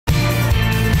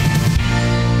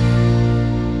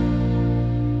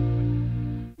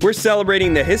We're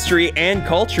celebrating the history and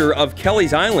culture of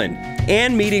Kelleys Island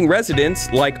and meeting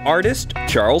residents like artist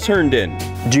Charles Herndon.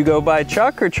 Do you go by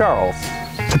Chuck or Charles?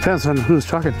 Depends on who's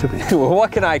talking to me. Well,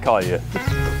 what can I call you?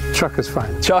 Chuck is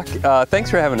fine. Chuck, thanks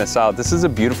for having us out. This is a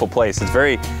beautiful place. It's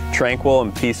very tranquil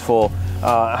and peaceful.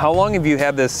 How long have you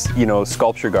had this,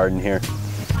 sculpture garden here?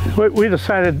 We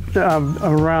decided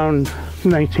around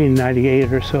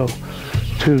 1998 or so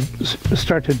to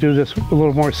start to do this a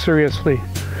little more seriously.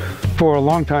 For a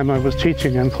long time I was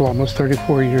teaching in Columbus,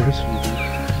 34 years,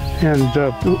 and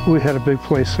we had a big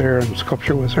place there and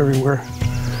sculpture was everywhere.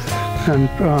 And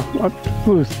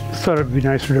we thought it'd be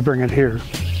nicer to bring it here.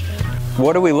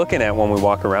 What are we looking at when we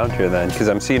walk around here then? Because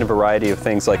I'm seeing a variety of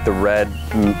things like the red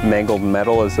mangled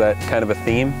metal. Is that kind of a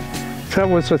theme? That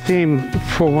was a theme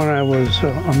for when I was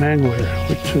a mangler,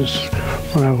 which is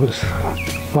when I was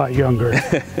a lot younger.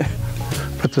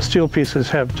 But the steel pieces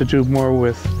have to do more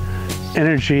with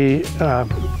energy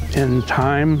in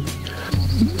time.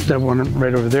 That one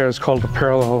right over there is called a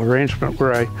parallel arrangement,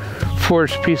 where I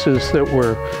forged pieces that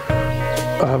were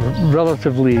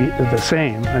relatively the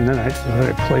same, and then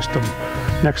I placed them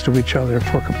next to each other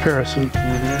for comparison.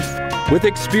 With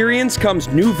experience comes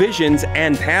new visions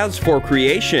and paths for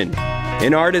creation.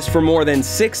 An artist for more than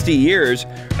 60 years,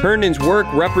 Herndon's work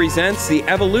represents the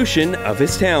evolution of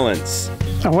his talents.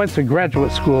 I went to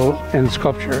graduate school in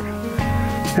sculpture,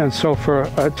 and so for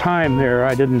a time there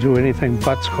I didn't do anything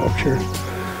but sculpture.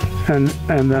 And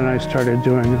then I started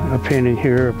doing a painting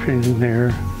here, a painting there.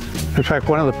 In fact,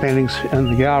 one of the paintings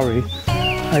in the gallery,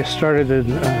 I started in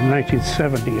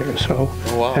 1970 or so.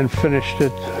 Oh, wow. And finished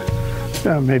it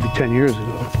maybe 10 years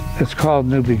ago. It's called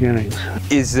New Beginnings.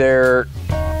 Is there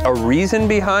a reason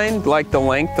behind the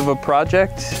length of a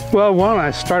project? Well, one,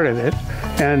 I started it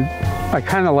and I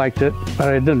kind of liked it, but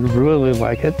I didn't really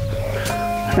like it.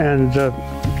 And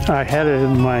I had it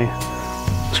in my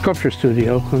sculpture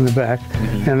studio in the back,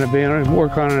 and I began to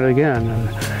work on it again.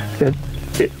 And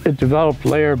it developed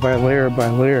layer by layer by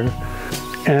layer,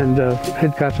 and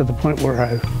it got to the point where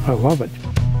I love it.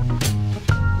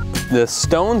 The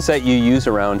stones that you use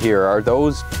around here, are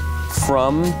those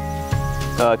from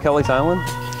Kelleys Island?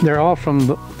 They're all from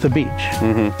the beach.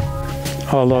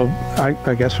 Although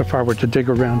I guess if I were to dig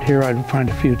around here, I'd find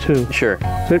a few too. Sure.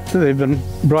 They've been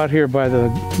brought here by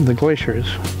the glaciers,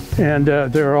 and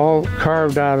they're all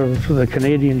carved out of the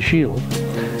Canadian Shield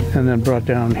and then brought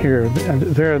down here. And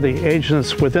they're the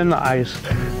agents within the ice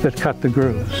that cut the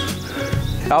grooves.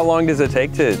 How long does it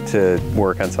take to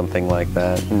work on something like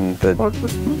that? Well,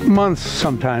 months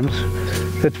sometimes.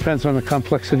 It depends on the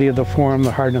complexity of the form,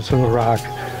 the hardness of the rock.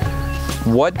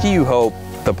 What do you hope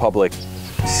the public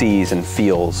sees and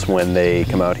feels when they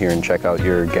come out here and check out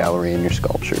your gallery and your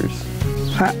sculptures?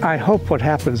 I hope what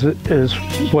happens is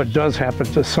what does happen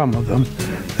to some of them,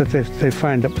 that they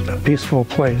find a peaceful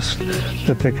place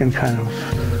that they can kind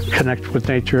of connect with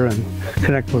nature and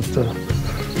connect with the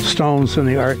stones and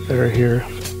the art that are here.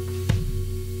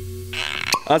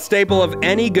 A staple of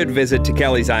any good visit to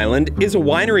Kelleys Island is a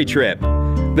winery trip.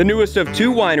 The newest of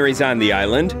 2 wineries on the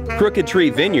island, Crooked Tree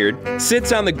Vineyard,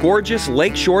 sits on the gorgeous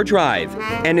Lakeshore Drive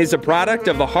and is a product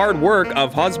of the hard work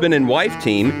of husband and wife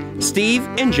team, Steve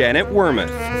and Janet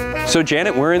Wermuth. So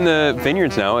Janet, we're in the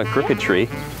vineyards now at Crooked Tree.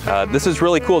 This is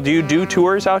really cool. Do you do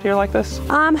tours out here like this?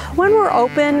 When we're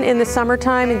open in the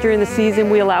summertime and during the season,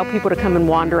 we allow people to come and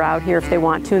wander out here if they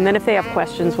want to. And then if they have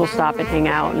questions, we'll stop and hang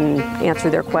out and answer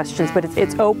their questions. But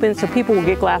it's open, so people will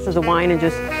get glasses of wine and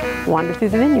just wander through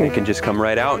the vineyard. You can just come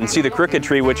right out and see the Crooked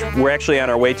Tree, which we're actually on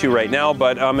our way to right now.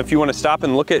 But if you want to stop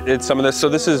and look at some of this, so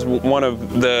this is one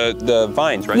of the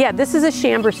vines, right? Yeah, this is a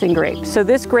Chambourcin grape. So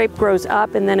this grape grows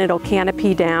up and then it'll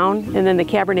canopy down. And then the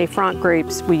Cabernet Franc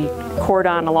grapes, we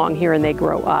cordon along here and they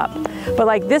grow up.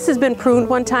 But this has been pruned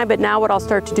one time, but now what I'll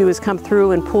start to do is come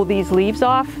through and pull these leaves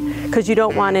off, because you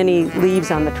don't want any leaves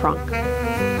on the trunk.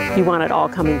 You want it all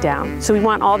coming down. So we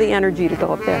want all the energy to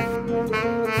go up there.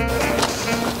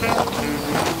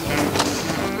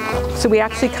 So we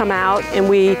actually come out and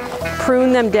we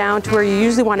prune them down to where you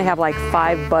usually want to have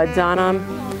 5 buds on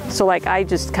them. So I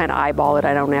just kind of eyeball it,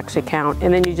 I don't actually count.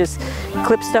 And then you just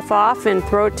clip stuff off and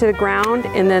throw it to the ground,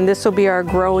 and then this will be our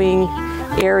growing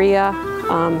area.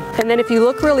 And then if you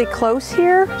look really close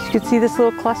here, you can see this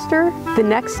little cluster. The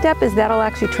next step is that'll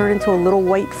actually turn into a little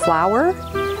white flower,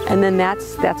 and then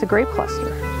that's a grape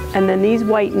cluster. And then these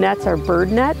white nets are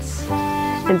bird nets.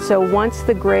 And so once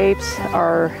the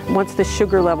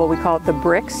sugar level, we call it the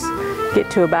bricks,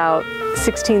 get to about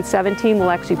 16, 17, we'll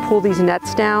actually pull these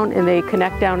nets down and they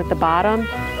connect down at the bottom,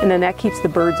 and then that keeps the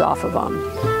birds off of them.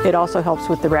 It also helps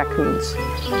with the raccoons.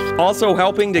 Also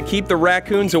helping to keep the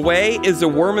raccoons away is the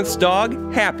Wermuth's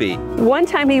dog, Happy. One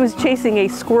time he was chasing a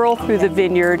squirrel through the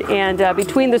vineyard, and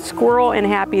between the squirrel and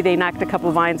Happy, they knocked a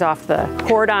couple vines off the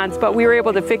cordons, but we were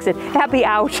able to fix it. Happy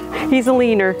out. He's a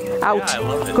leaner. Out. Yeah, I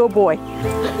love it. Good boy.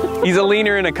 He's a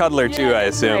leaner and a cuddler too, I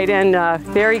assume. Right, and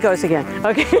there he goes again.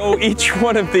 Okay. So each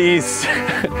one of these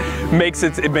makes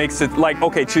it like,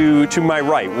 okay, to my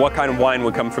right, what kind of wine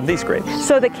would come from these grapes?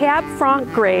 So the Cab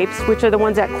Franc grapes, which are the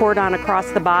ones that cordon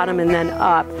across the bottom and then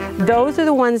up, those are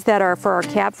the ones that are for our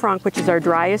Cab Franc, which is our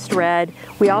driest red.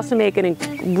 We also make a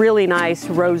really nice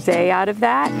rosé out of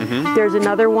that. There's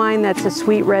another wine that's a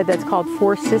sweet red that's called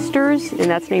Four Sisters, and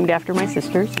that's named after my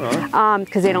sisters,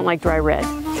 because they don't like dry red.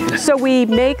 So we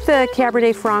make the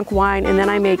Cabernet Franc wine, and then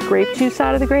I make grape juice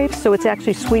out of the grapes, so it's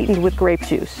actually sweetened with grape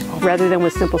juice rather than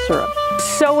with simple syrup.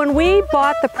 So when we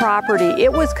bought the property,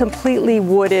 it was completely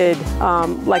wooded,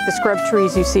 like the scrub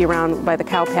trees you see around by the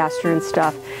cow pasture and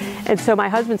stuff. And so my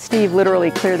husband Steve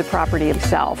literally cleared the property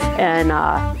himself. And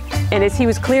as he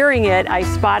was clearing it, I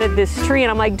spotted this tree,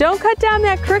 and I'm like, don't cut down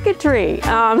that crooked tree.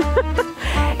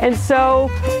 And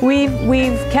so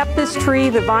we've kept this tree.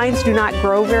 The vines do not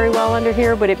grow very well under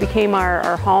here, but it became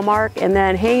our hallmark. And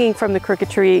then hanging from the crooked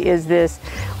tree is this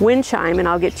wind chime, and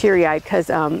I'll get teary-eyed because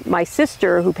my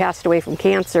sister, who passed away from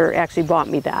cancer, actually bought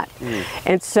me that.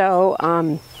 And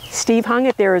so Steve hung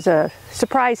it there as a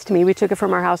surprise to me. We took it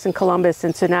from our house in Columbus,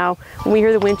 and so now when we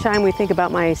hear the wind chime, we think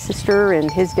about my sister and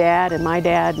his dad and my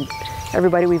dad and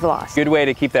everybody we've lost. Good way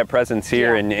to keep that presence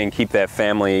here and keep that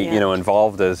family, you know,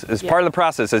 involved as part of the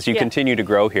process as you continue to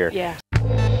grow here.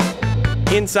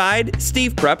 Inside,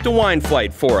 Steve prepped a wine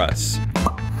flight for us.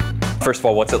 First of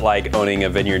all, what's it like owning a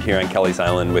vineyard here on Kelleys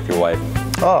Island with your wife?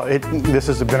 Oh, this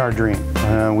has been our dream.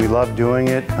 We love doing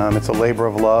it. It's a labor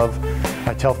of love.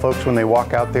 I tell folks when they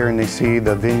walk out there and they see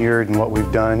the vineyard and what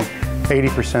we've done,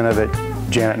 80% of it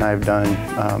Janet and I have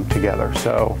done together.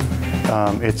 So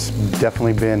it's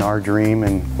definitely been our dream,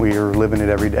 and we are living it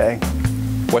every day.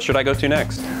 What should I go to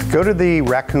next? Go to the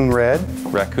Raccoon Red.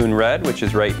 Raccoon Red, which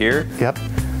is right here. Yep.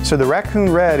 So the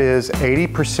Raccoon Red is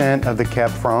 80% of the Cab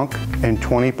Franc and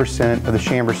 20% of the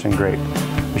Chambourcin grape.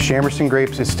 The Chambourcin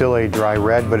grapes is still a dry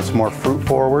red, but it's more fruit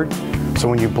forward. So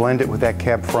when you blend it with that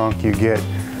Cab Franc, you get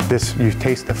this, you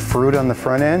taste the fruit on the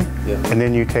front end, and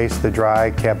then you taste the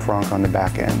dry Cab Franc on the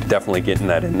back end. Definitely getting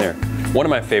that in there. One of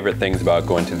my favorite things about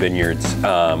going to vineyards,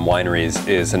 wineries,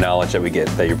 is the knowledge that we get,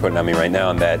 that you're putting on me right now,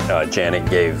 and that Janet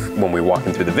gave when we were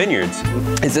walking through the vineyards.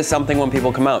 Is this something when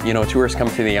people come out, you know, tourists come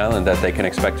to the island, that they can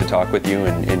expect to talk with you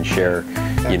and share,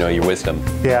 you know, your wisdom?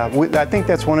 Yeah, I think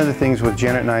that's one of the things with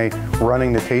Janet and I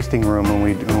running the tasting room when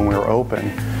we were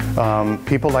open.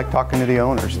 People like talking to the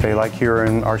owners. They like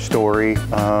hearing our story,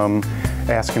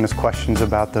 asking us questions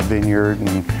about the vineyard,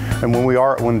 and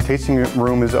when the tasting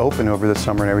room is open over the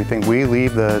summer and everything, we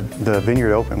leave the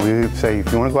vineyard open. We say,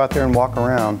 if you want to go out there and walk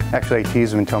around, actually I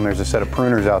tease them and tell them there's a set of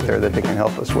pruners out there that they can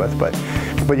help us with.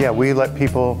 But yeah, we let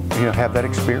people, you know, have that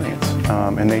experience,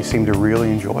 and they seem to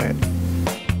really enjoy it.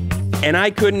 And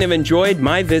I couldn't have enjoyed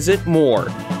my visit more.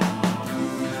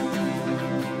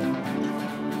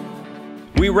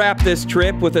 We wrap this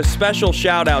trip with a special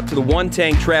shout out to the One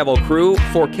Tank Travel crew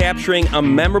for capturing a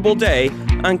memorable day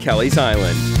on Kelleys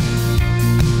Island.